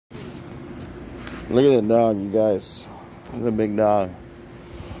Look at that dog, you guys. Look at the big dog.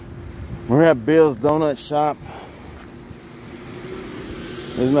 We're at Bill's Donut Shop.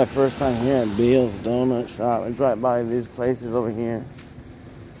 This is my first time here at Bill's Donut Shop. It's right by these places over here.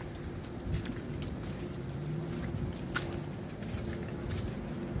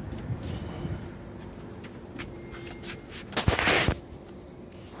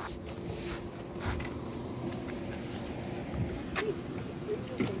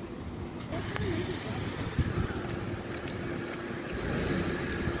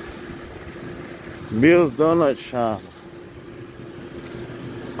 Bill's Donut Shop.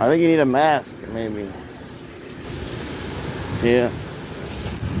 I think you need a mask, maybe. Yeah.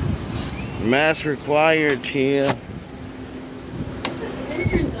 Mask required here.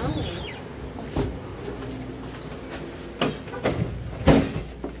 Entrance only.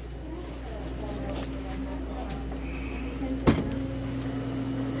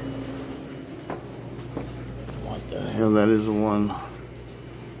 What the hell? That is one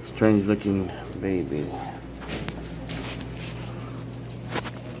strange looking baby.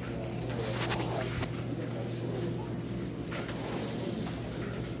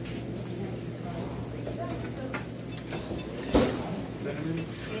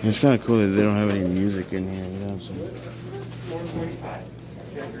 It's kind of cool that they don't have any music in here, you know. So.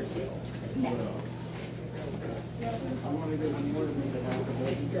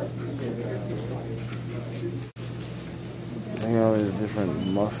 They got all these different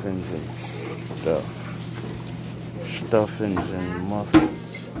muffins and stuff. Stuffings and muffins.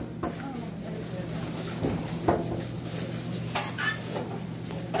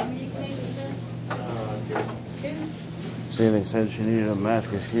 See, they said she needed a mask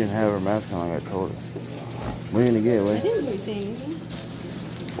because she didn't have her mask on like I told her. What are you gonna get, Wade? I didn't really say anything.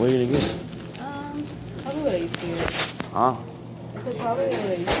 What are you gonna get? Probably what I used to get. Huh? I said probably what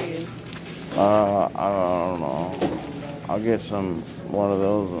I used to get. I don't know. I'll get one of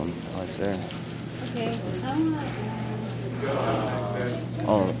those ones right there. Okay.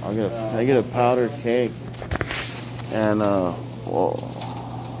 Oh, I get a powdered cake. And well,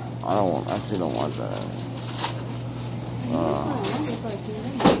 actually don't want that.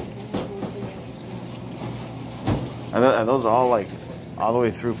 Are those all like all the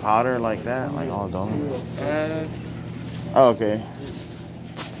way through powder like that? Like all donuts? Oh, okay.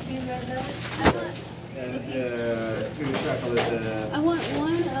 I want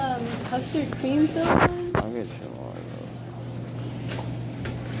one custard cream filled one. I'll get you more of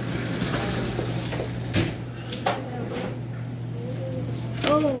those.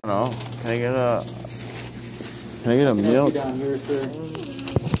 Oh. No, can I get a milk? Down here, sir.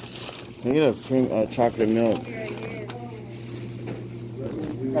 Can I get a cream chocolate milk?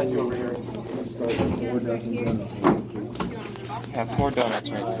 Got you over here. Have 4 donuts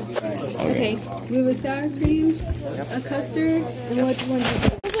right there. Okay. We have a sour cream, a custard, and which one?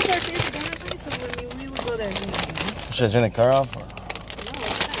 What's our favorite donut place from when we would go there? Should I turn the car off? Or? No,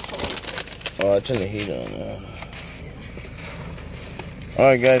 it's kind of cold. Oh, I turned the heat on now.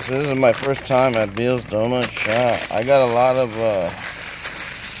 Alright guys, so this is my first time at Bill's Donut Shop. I got a lot of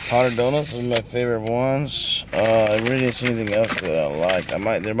powdered donuts. These are my favorite ones. I really didn't see anything else that I liked.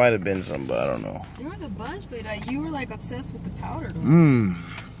 There might have been some, but I don't know. There was a bunch, but you were like obsessed with the powdered ones. Mmm.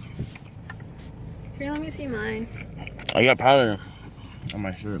 Here, let me see mine. I got powder on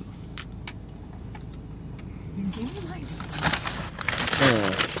my shirt.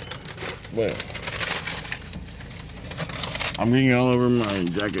 Wait. I'm getting it all over my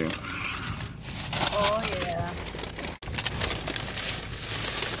jacket. Oh, yeah.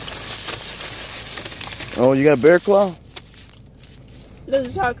 Oh, you got a bear claw? This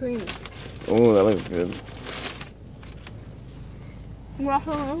is sour cream. Oh, that looks good.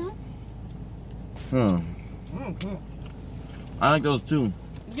 Okay. I like those too.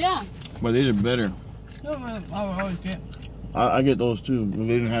 Yeah. But these are better. No, I always get. I get those too, but they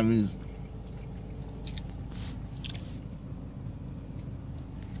didn't have these.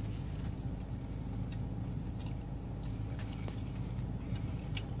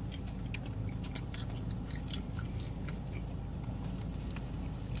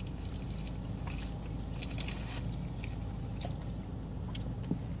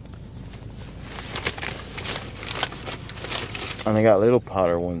 And they got little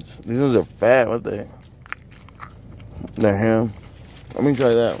powder ones. These ones are fat. What the? The ham. Let me try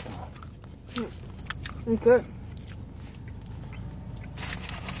that one. It's good.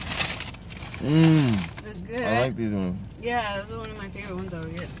 Mmm. That's good. I like these ones. Yeah, those are one of my favorite ones over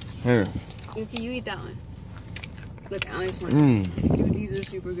here. Here. Yuki, you eat that one. Look, I just want to. Dude, these are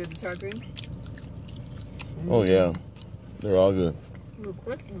super good. The sour cream. Oh yeah, they're all good. Real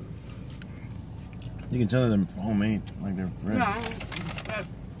quick. You can tell they're homemade, like they're fresh. Yeah.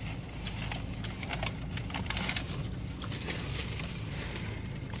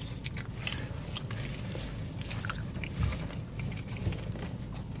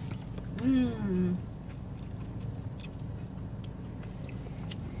 Mmm.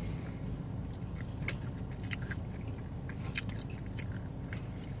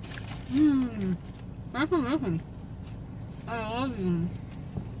 Mmm. That's amazing. I love you.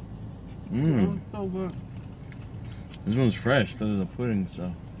 Mmm. So good. This one's fresh because of the pudding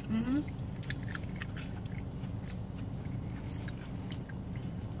stuff. Mm-hmm.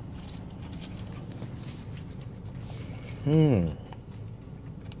 Hmm.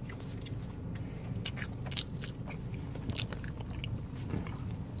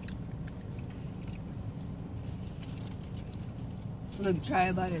 Look, try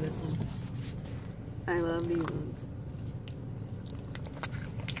a bite of this one. I love these ones.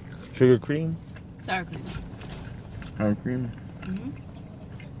 Sugar cream? Sour cream. Sour cream? Mm-hmm.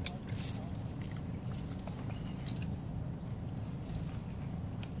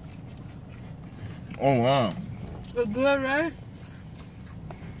 Oh, wow. They're good, right?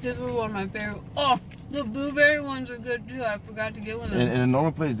 This was one of my favorite. Oh, the blueberry ones are good too. I forgot to get one of them. In a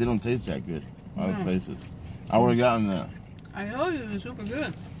normal place, they don't taste that good. Other No. places. I would have gotten that. I told you, they're super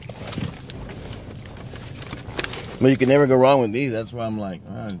good. But you can never go wrong with these. That's why I'm like,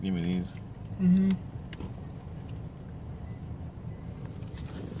 give me these. Mm-hmm.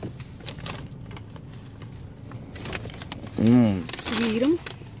 Mmm. Did you eat them?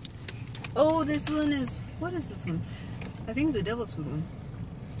 Oh, this one is... What is this one? I think it's a devil's food one.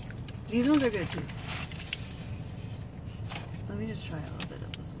 These ones are good too. Let me just try a little bit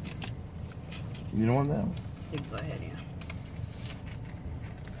of this one. You don't want that one? Yeah, go ahead, yeah.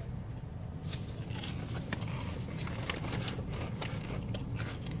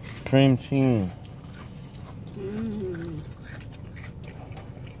 Cream cheese. Mm.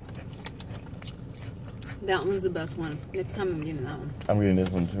 That one's the best one. Next time I'm getting that one. I'm getting this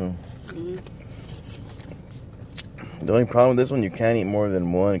one too. Mm-hmm. The only problem with this one, you can't eat more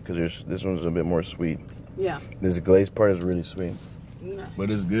than one because this one's a bit more sweet. Yeah. This glazed part is really sweet. Yeah.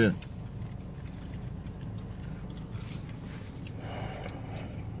 But it's good.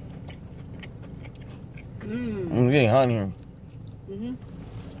 Mm. I'm getting hot in here. Mm-hmm.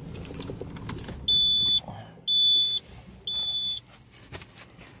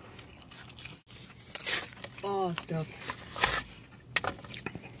 Oh, stuff.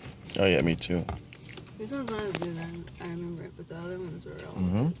 Oh yeah, me too. This one's not as good as I remember it, but the other ones are all.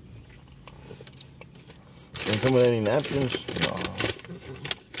 Mm-hmm. Don't come with any napkins? No.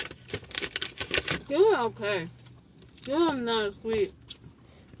 They're okay. They're not as sweet.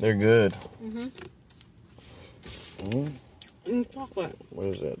 They're good. Mm-hmm. Mm-hmm. And chocolate. What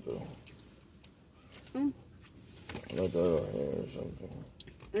is that though? Mm. Like that over here or something.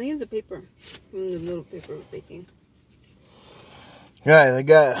 I think it's a paper. From the little paper with baking. Guys, I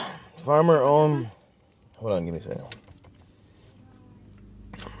got farmer-owned. Hold on, give me a second.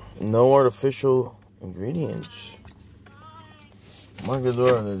 No artificial ingredients.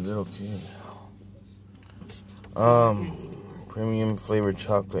 Margador, the little kid. Premium flavored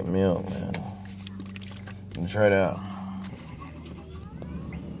chocolate milk, man. You can try it out.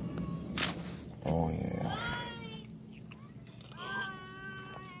 Oh yeah.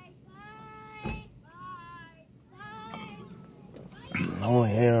 Oh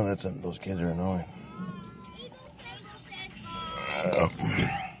hell, those kids are annoying.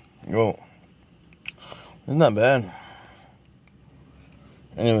 Yo, it's not bad.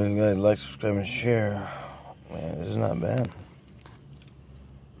 Anyways, guys, like, subscribe, and share. Man, this is not bad.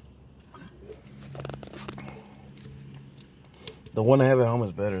 The one I have at home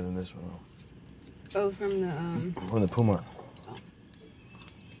is better than this one. Oh, from the From the Puma.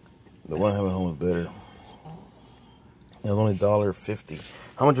 The one I have at home is better. It was only $1.50.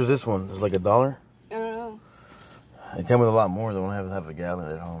 How much was this one? It was like $1? I don't know. It came with a lot more. The one I have half a gallon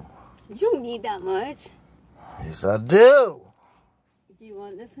at home. You don't need that much. Yes, I do. Do you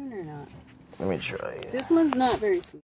want this one or not? Let me try it. This one's not very sweet.